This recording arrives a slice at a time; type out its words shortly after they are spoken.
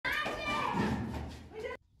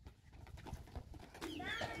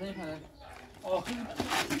نمی‌پره. آخه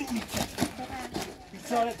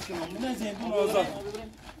بیچارت کنم نه زندون آزاد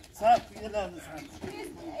صرف یه لحظه صرف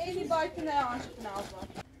ایلی بایتونه آنشتونه آزاد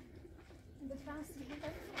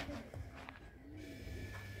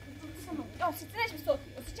آسیتونش بسو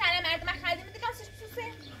اسی چهره مردم خردی میده کاسش بسوسه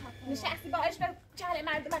نشستی با عشق چهره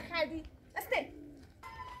مردم خردی دسته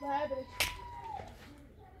باید برش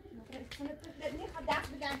میخواد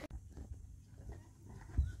دست بگم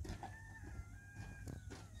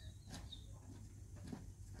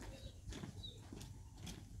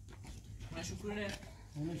شکرونه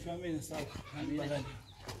اونو شما این سال همین بلدی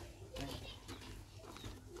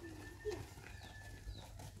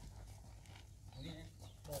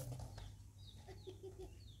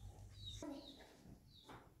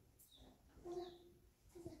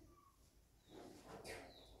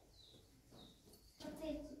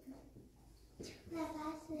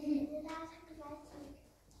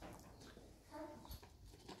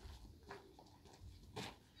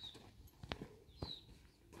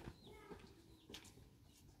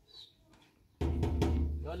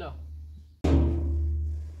یالا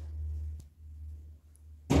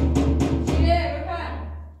چیه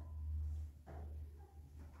بفرم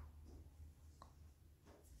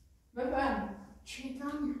بفرم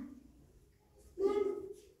چیکانه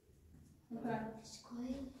بفرم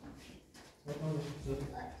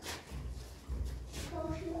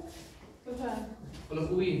بفرم حالا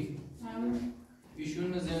خوبی؟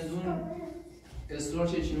 ایشون زندون اصرار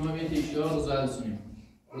چشیما بیاد اشیاء رضایت رسونیم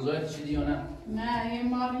رضایت چیدی یا نه؟ نه این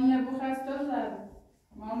مال نبو خسته زد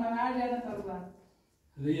ما هر جده تا زد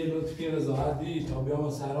یه لطفی رضایت دی تا بیام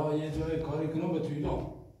سرا یه جای کاری کنم به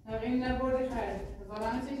تویلام یقین نبردی خرد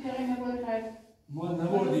زبانه چیش یقین نبردی خرد ما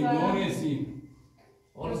نبردیم نانیستیم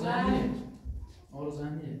آرزانیه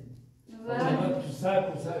آرزانیه تو سر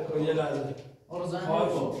کن یه لحظه آرزانیه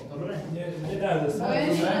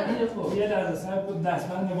یه لحظه سر کن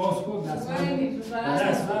دستمند باز کن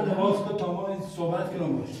دستمند باز کن تا ما این صحبت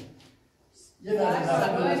کنم باشه یه لحظه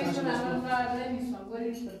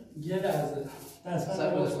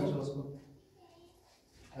دستمند باز کن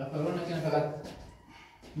فرار نکنه فقط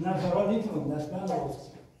نه فرار نیتونم دستمند باز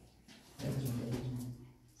کن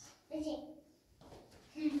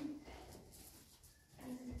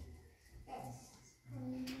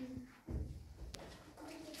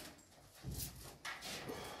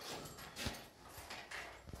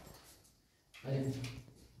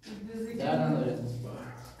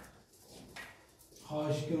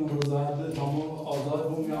خواهش کنم رضایت بده تا ما آزاد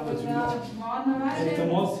بومیم به تویلام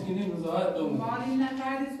التماس کنیم رضایت بومیم مالی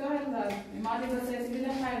نکردی سوهر زد مالی بسیسی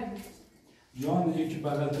نکردی جان یکی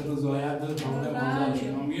بغلت رضایت بده تا ما آزاد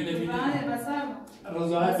شدیم میگه نمیدیم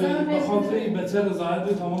رضایت بده به خاطر این بچه رضایت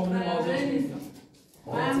بده تا ما بریم آزاد شدیم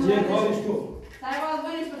یه کارش کن سرواز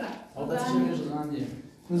بایش بدم آبت چه میشه زندیه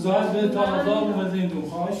رضایت بده تا آزاد بومیم زندون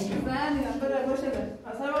خواهش کنم بره باشه بره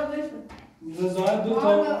سرواز بایش بدم رضایت بده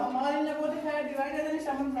تا مالی نبودی کردی وای دادنش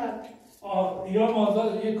همون زد یا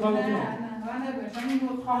آزاد یه کاری کنم نه وای نبرش همین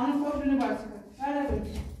قانون خود بینه باید کنم وای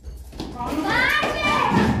نبرش قانون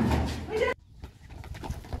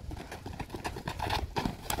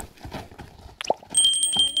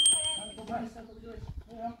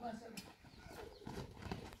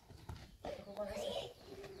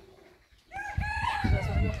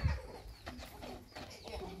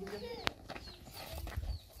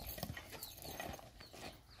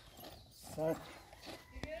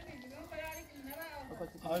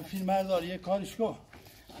آی فیلم بردار یه کارش کن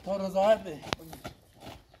تا رضایت بده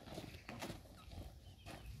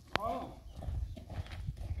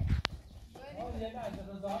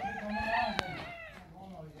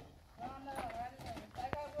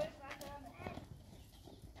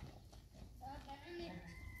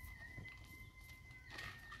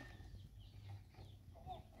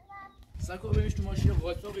سرکو ببینش تو ماشین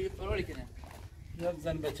قاطبا به یه فراری کنه یا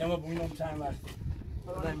زن بچه ما بوینم چند وقت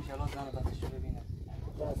خدا میشه الان زن دستش ببینه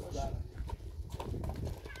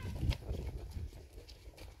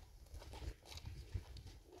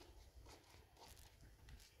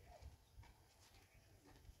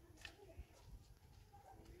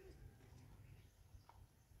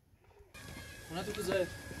خونه تو کجاه؟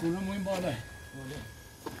 خونه ما این بالا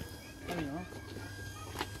همین ها؟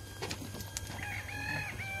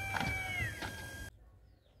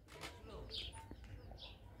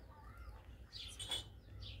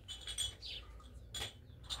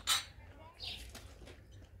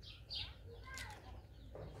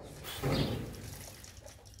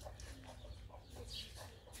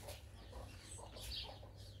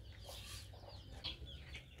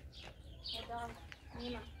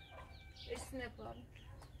 Nima. Esine bağlı.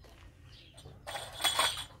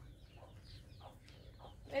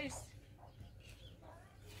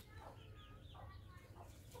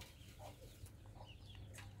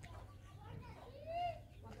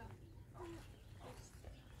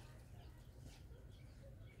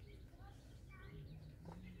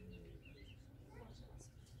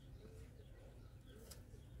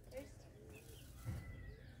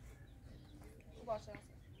 باشه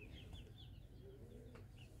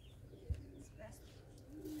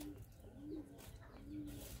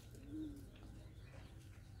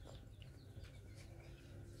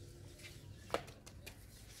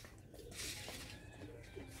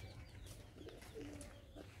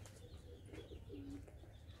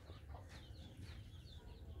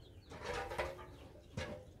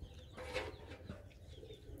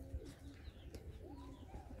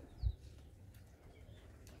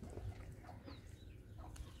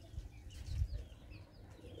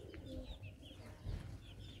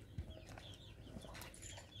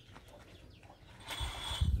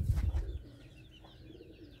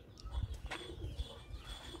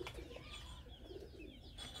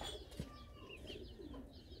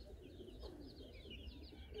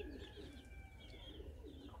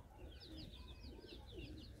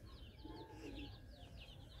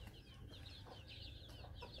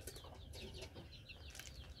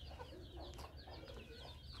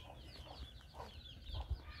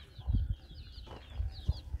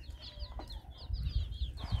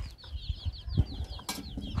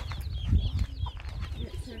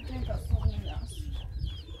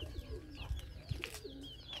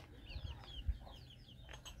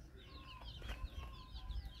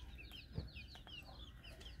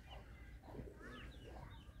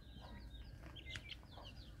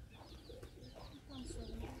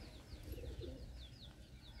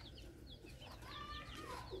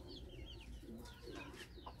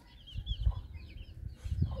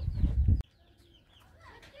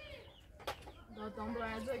دادم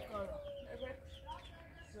باید کار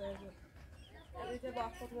evde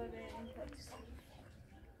baktıkları en kötüsü.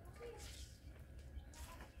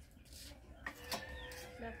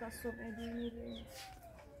 Laptop edeyim.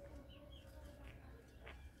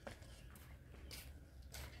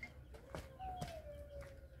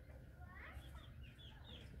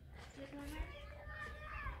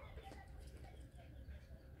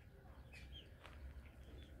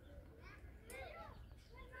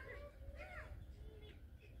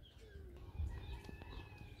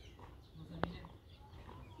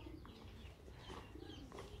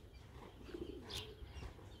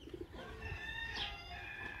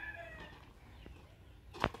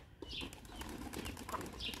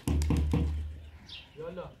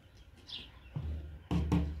 يلا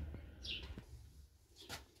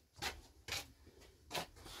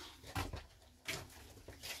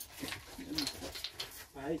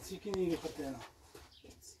هاي تسكيني خطينا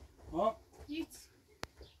ها هیچ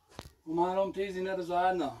ومعلوم تيزي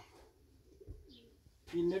نرزعنا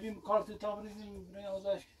النبي مكارت تابريزي بري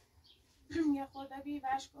ازاش یه خورده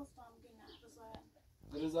بیوش گفتم که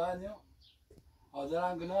نه رضايا يا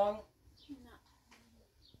حاضر گنار نه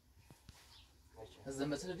از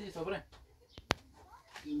مثلا دی تو برن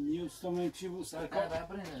نیوستم چی بود سرکار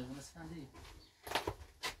برن مثلا دی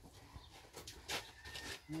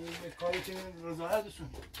این کاری که رضايا دستون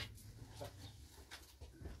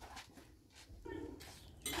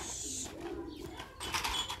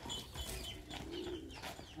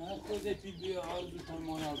خود پیل آرزو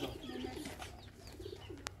تمام آزاد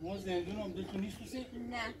ما زندونم دلتون نیست کسی؟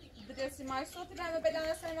 نه بدرسی مای صوتی رمه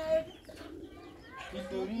بدانه سنه پیل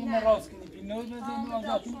دوری این راست کنی پیل نوز به زندون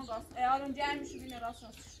آزاد کنی ایالون جمع میشه بینه راست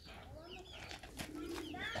راست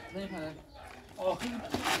نمی‌فهمم آخر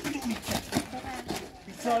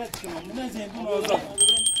بیچارت کنم من زندون آزاد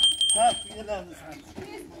سخت یه لحظه سخت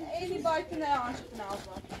اینی بایتونه آنشتونه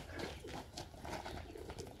آزاد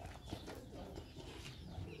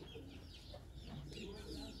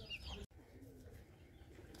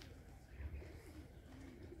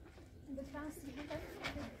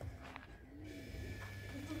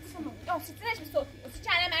سیتونش بسو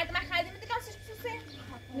چهره مردم خریدی میده کاسش بسوسه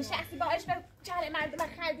نشستی باهاش و چهره مردم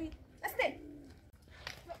خریدی بسته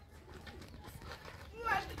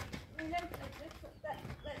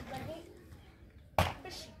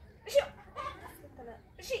بشی بشی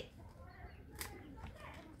بشی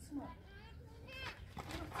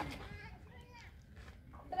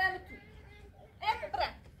برم تو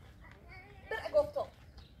برم گفتم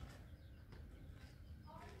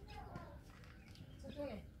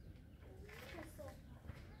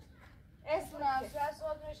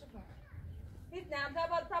هیچ نمی‌تونم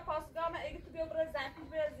باید تا پاسگاه من اگه تو بیا برای زنفیل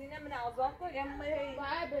برای زینه من آزاد کن یا من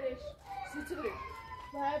باید برش سیچی برش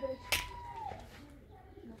باید برش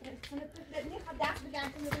میخواد دست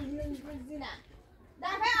بگم که من زینه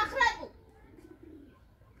دفعه آخرت بود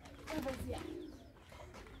این وزیه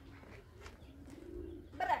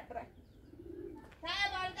بره تا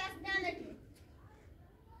بار دست بگم نکنی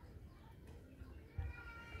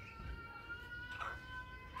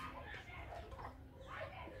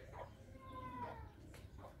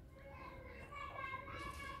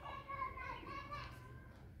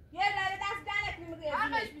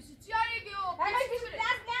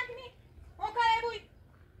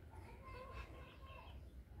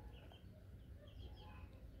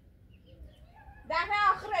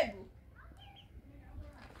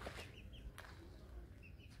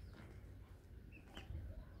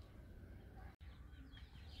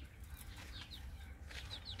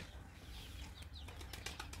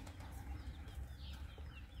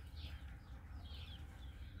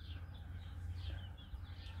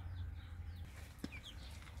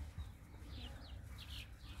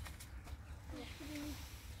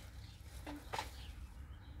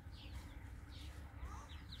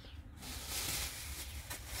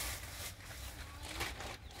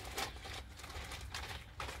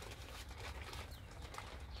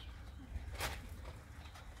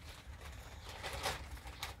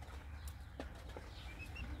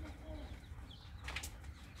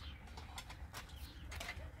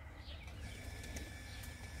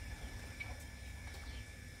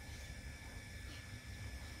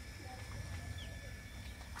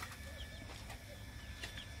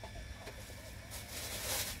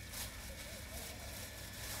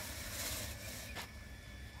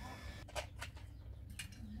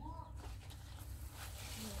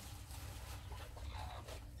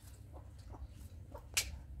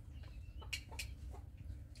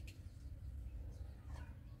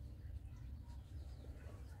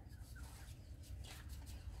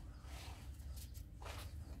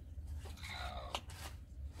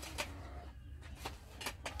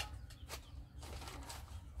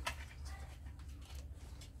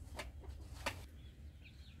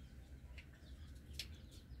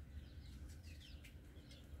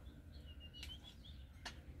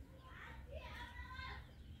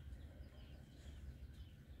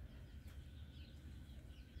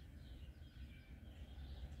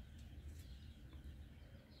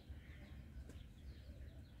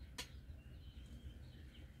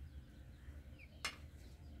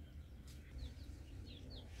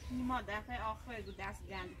ما دفعه آخر دو دست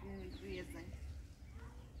گند روی زن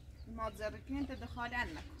مادر که انت دخال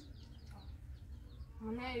عنك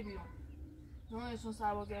من نایبیم نه ایشون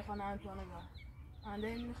سربازی خانه انتوانه دار انده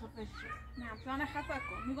این میخفش نه پلان خفه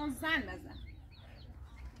کن میگم زن بزن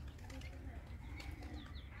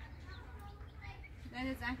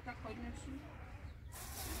نه زن که تا خود نشون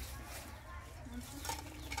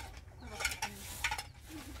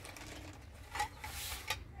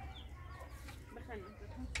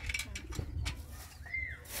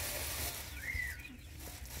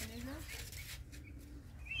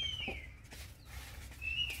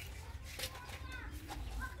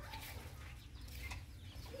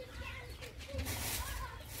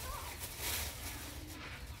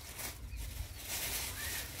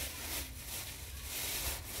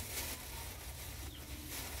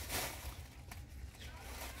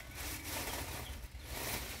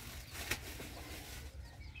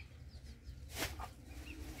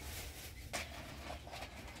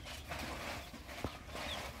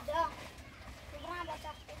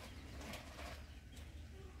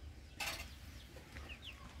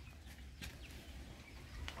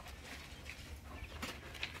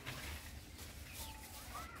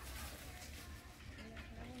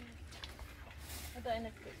هذا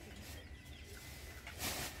عينك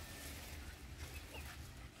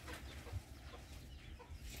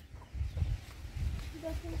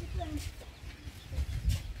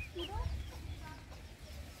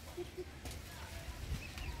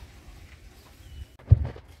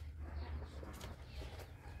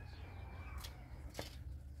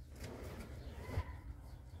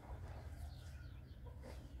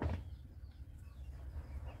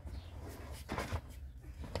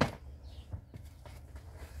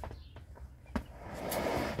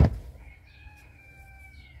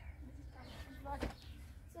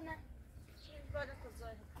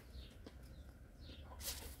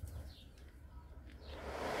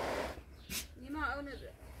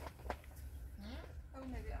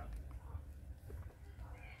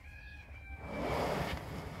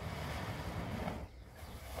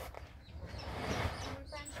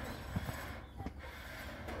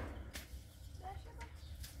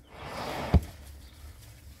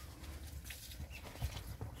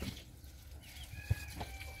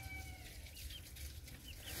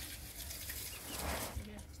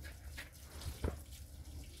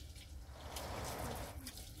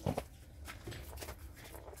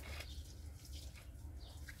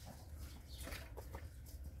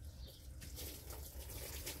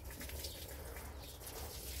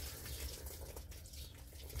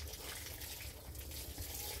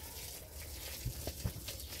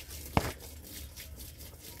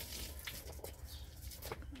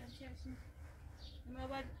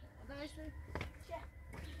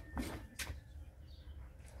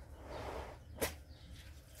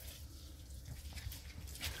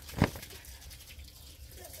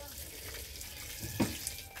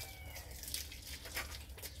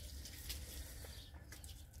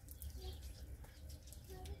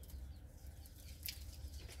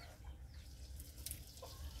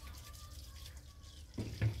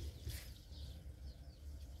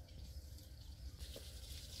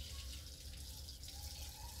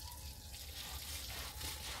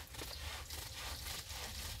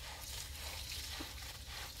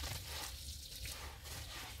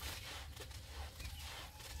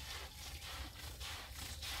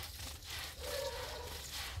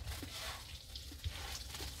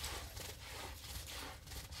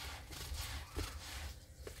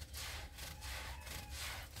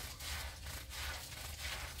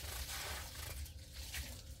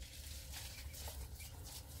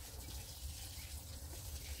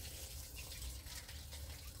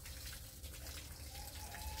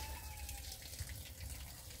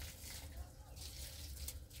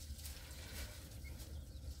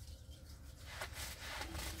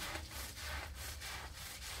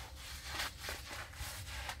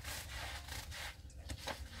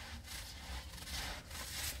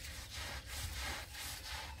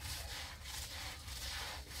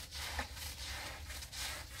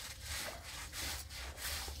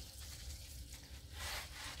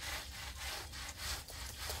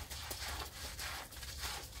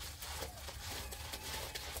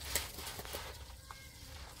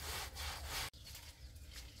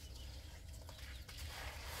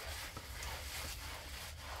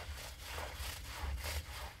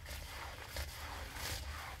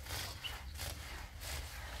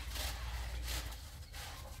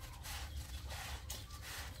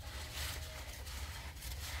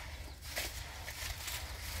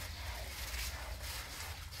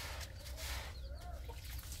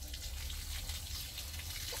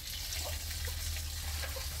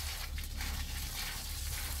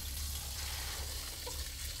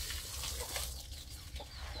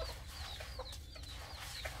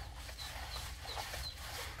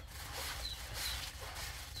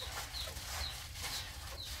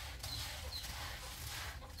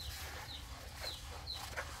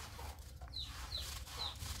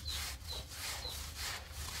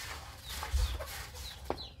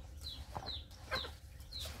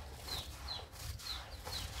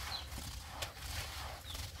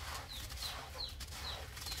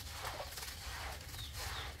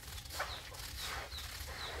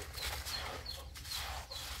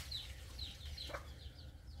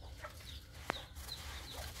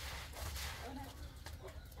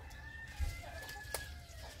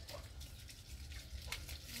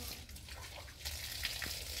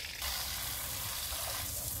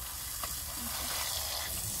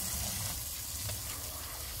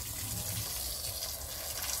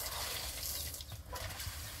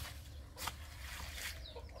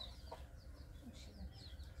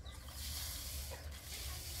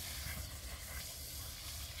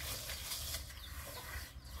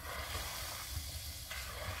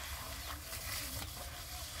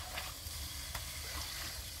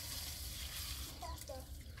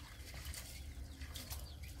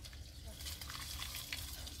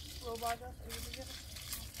باید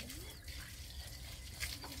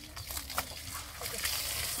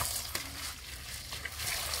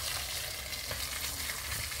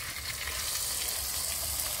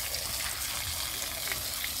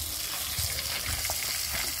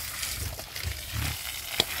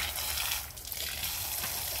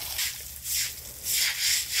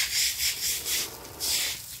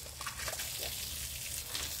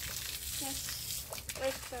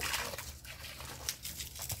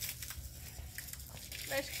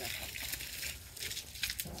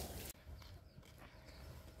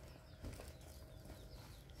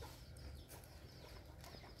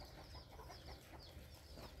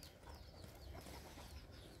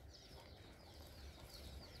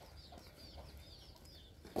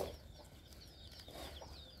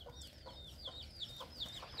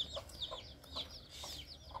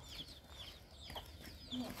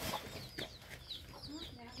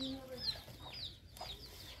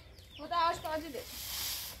خدا آشپزی ده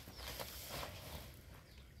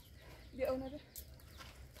بیا اونه ده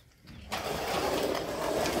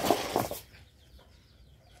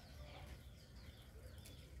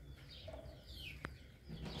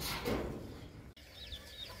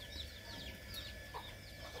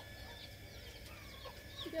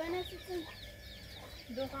دو نسیتون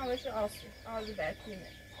دو خمش آسو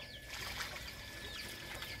برکینه